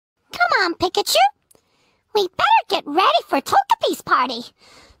on, Pikachu. We better get ready for Togepi's party.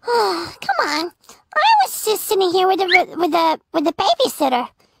 Come on. I was just sitting here with the babysitter.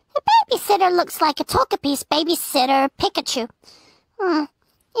 The babysitter looks like a Togepi's babysitter, Pikachu.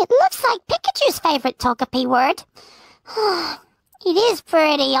 It looks like Pikachu's favorite Togepi word. It is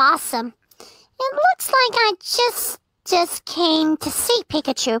pretty awesome. It looks like I just came to see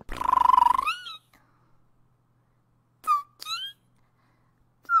Pikachu.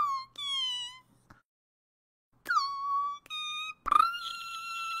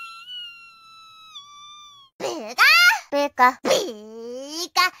 Pika,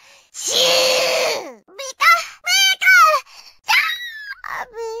 Pika, shoo! Pika, Pika,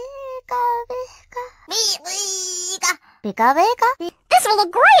 Pika, Pika. This will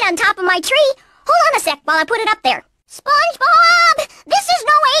look great on top of my tree. Hold on a sec while I put it up there. SpongeBob! This is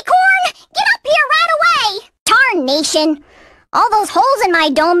no acorn! Get up here right away! Tarnation! All those holes in my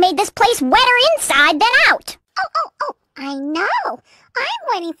dome made this place wetter inside than out. Oh, I know. I'm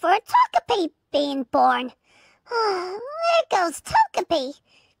waiting for a Togepi being born. There goes Togepi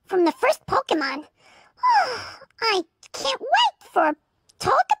from the first Pokemon. I can't wait for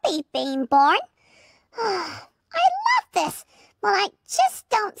Togepi being born. I love this. Well, I just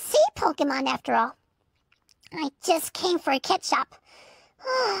don't see Pokemon after all. I just came for a ketchup.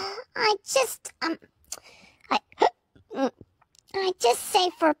 I just say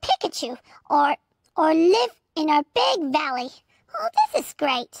for Pikachu or live in our big valley. Oh, this is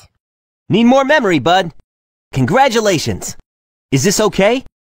great. Need more memory, bud. Congratulations. Is this okay?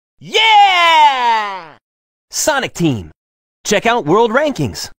 Yeah! Sonic Team. Check out World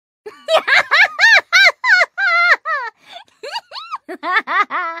Rankings.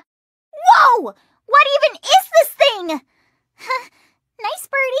 Whoa! What even is this thing? Nice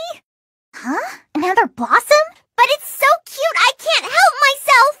birdie. Huh? Another blossom? But it's so cute I can't help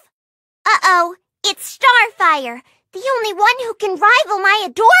myself. Uh-oh, it's Starfire, the only one who can rival my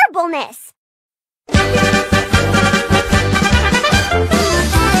adorableness.